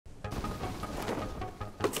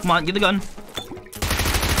Come on, get the gun.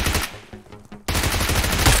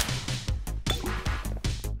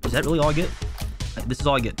 Is that really all I get? This is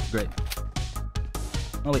all I get. Great.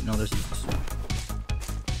 Oh wait, no, there's these.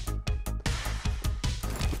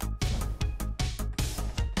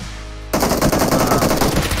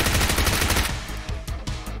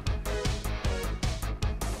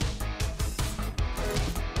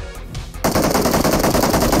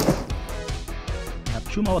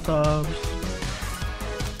 Two Molotovs.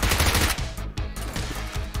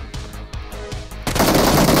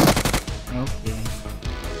 Okay.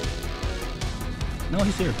 No,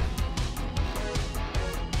 he's here.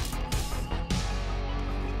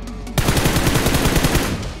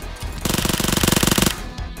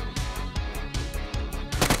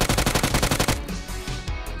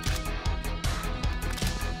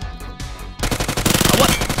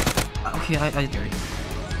 What? Okay, I dare you.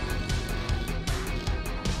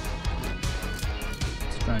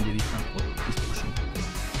 Trying to do these kind of he's pushing.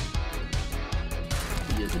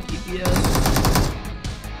 He has a DPS.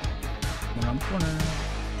 One on the corner.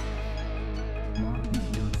 Come on, you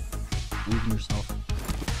can do it. Believe in yourself.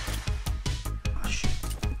 Oh shit.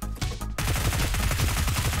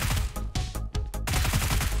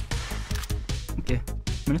 Okay.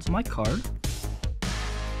 Minutes of my card.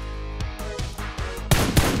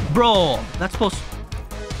 Bro! That's supposed to...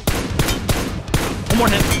 One more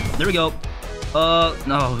hit. There we go.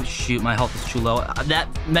 No, shoot, my health is too low. That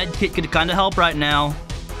med kit could kind of help right now.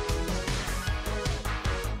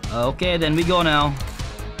 Okay, then we go now.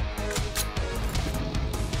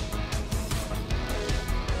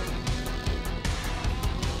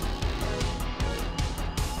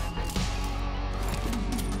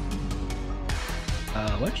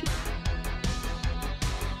 What?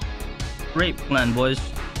 Great plan, boys.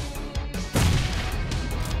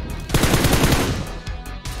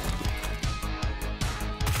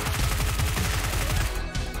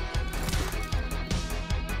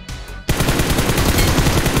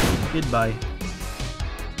 Goodbye. I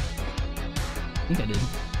think I did.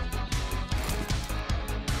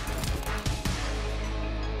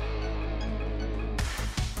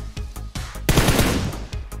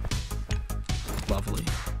 Lovely.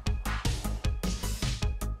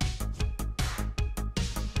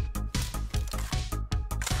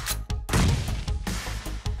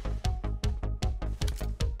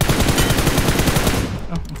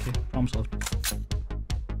 Oh, okay. Problem solved.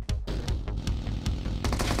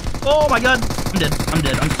 Oh my god! I'm dead. I'm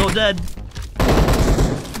dead. I'm so dead.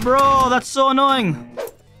 Bro, that's so annoying.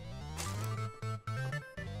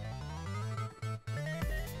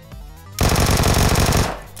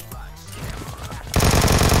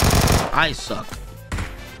 I suck.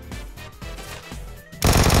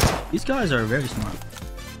 These guys are very smart.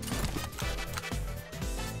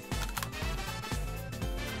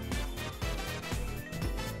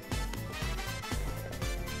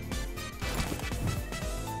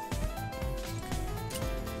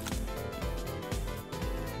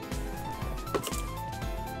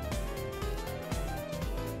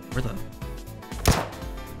 Where the...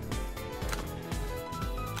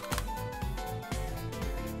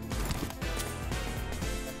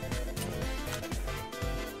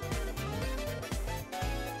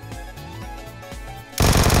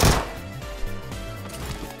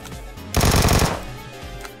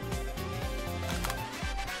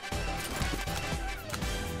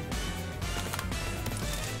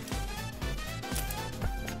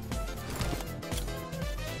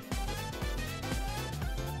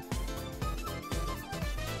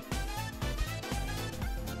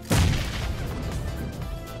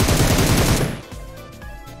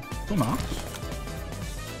 So nice.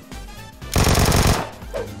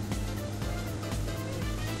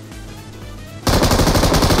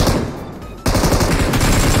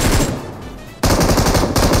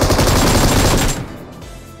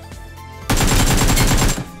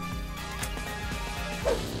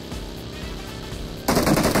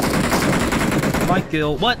 My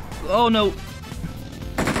kill. What? Oh no.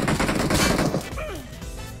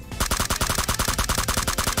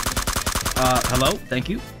 Hello? Thank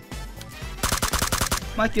you.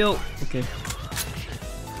 My kill. Okay.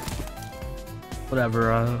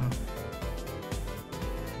 Whatever,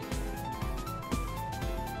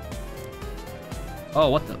 Oh,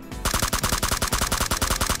 what the?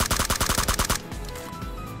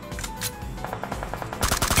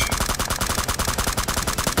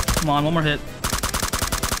 Come on, one more hit.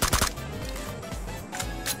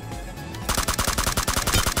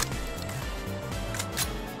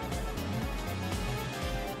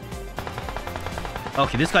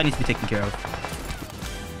 Okay, this guy needs to be taken care of.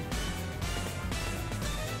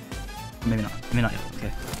 Maybe not. Maybe not yet.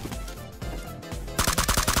 Okay.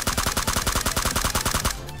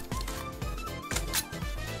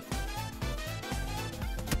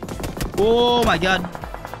 Oh my god.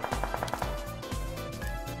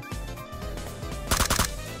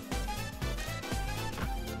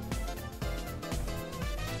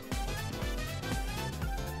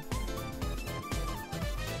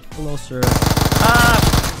 Hello, sir. Ah!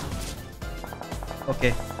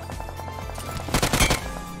 Okay.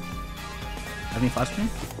 Have any flash screen?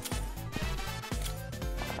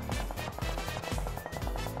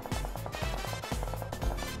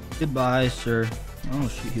 Goodbye, sir. Oh,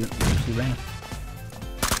 shoot. He actually ran.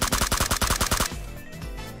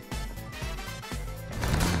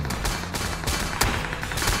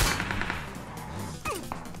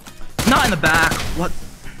 Not in the back. What?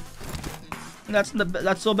 That's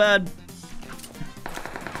so bad.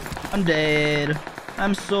 I'm dead.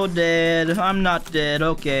 I'm so dead. I'm not dead.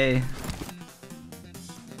 Okay.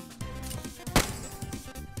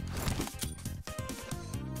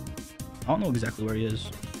 I don't know exactly where he is.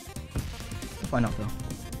 We'll find out though.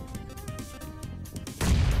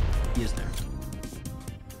 He is there.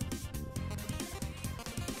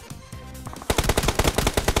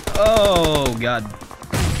 Oh god.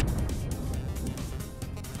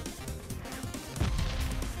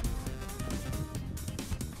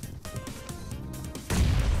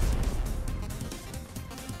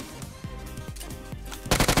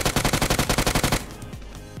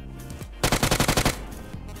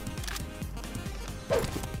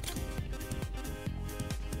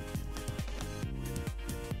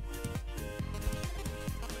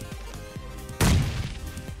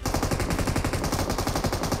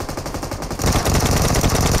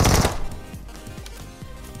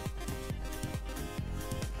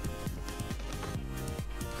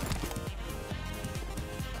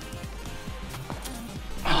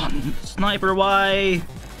 Sniper, why?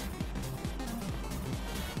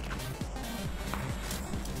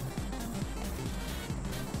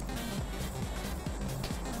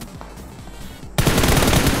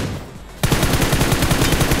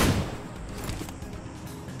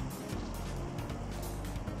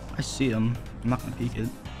 I see him. I'm not gonna peek it.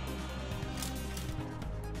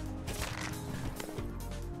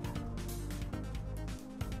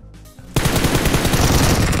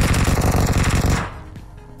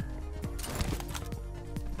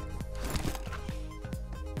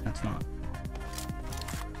 That's not.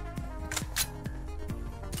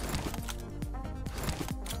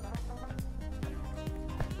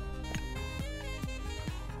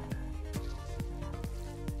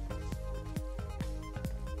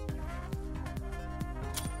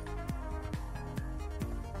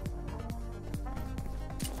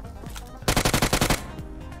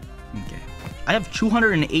 Okay. I have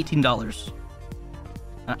 $218.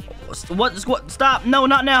 What? Stop! No,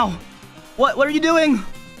 not now! What are you doing?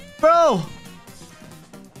 Bro!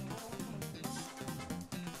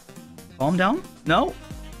 Calm down? No?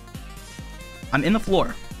 I'm in the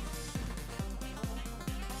floor.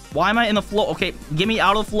 Why am I in the floor? Okay, get me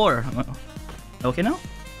out of the floor. Okay now?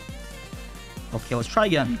 Okay, let's try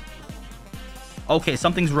again. Okay,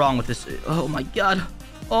 something's wrong with this. Oh my god.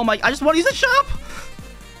 Oh my, I just want to use the shop!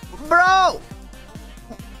 Bro!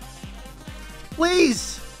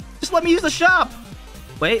 Please! Just let me use the shop!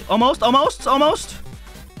 Wait, almost. Come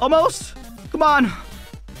on.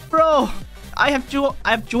 Bro, I have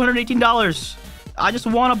 $218. I just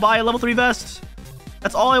want to buy a level 3 vest.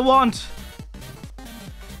 That's all I want.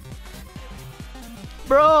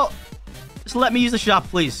 Bro, just let me use the shop,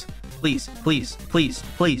 please. Please.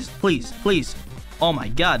 Oh my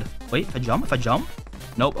god. Wait, if I jump?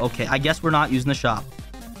 Nope, okay. I guess we're not using the shop.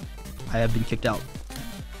 I have been kicked out.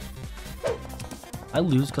 I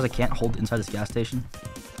lose because I can't hold inside this gas station.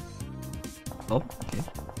 Oh, okay.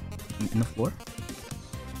 I'm in the floor.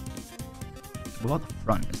 What about the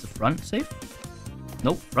front? Is the front safe?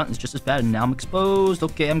 Nope, front is just as bad, and now I'm exposed.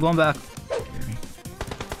 Okay, I'm going back.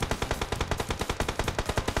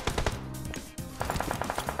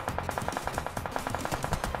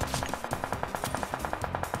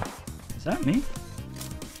 Is that me?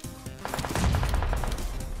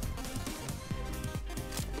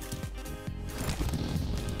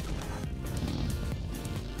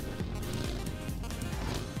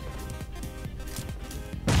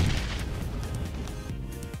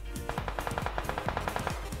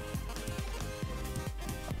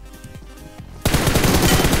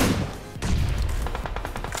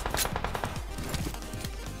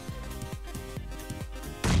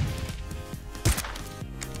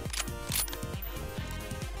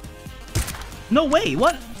 No way,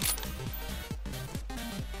 what?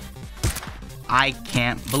 I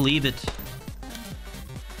can't believe it.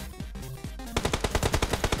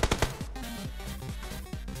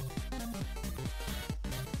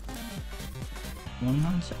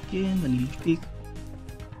 One second, I need to peek.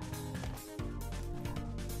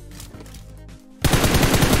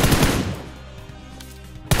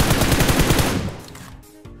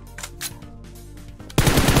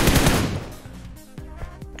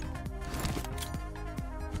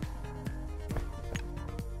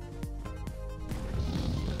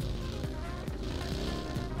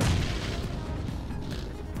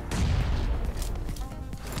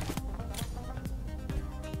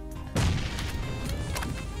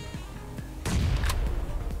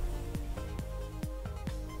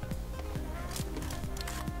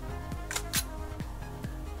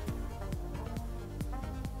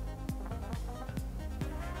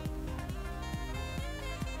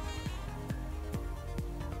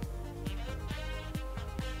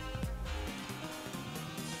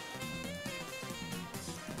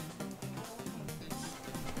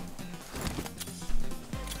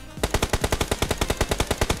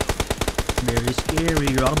 Very scary.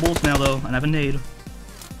 You're out of bullets now, though, and I have a nade.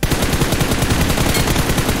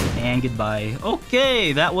 And goodbye.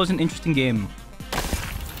 Okay, that was an interesting game.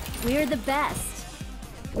 We're the best.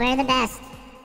 We're the best.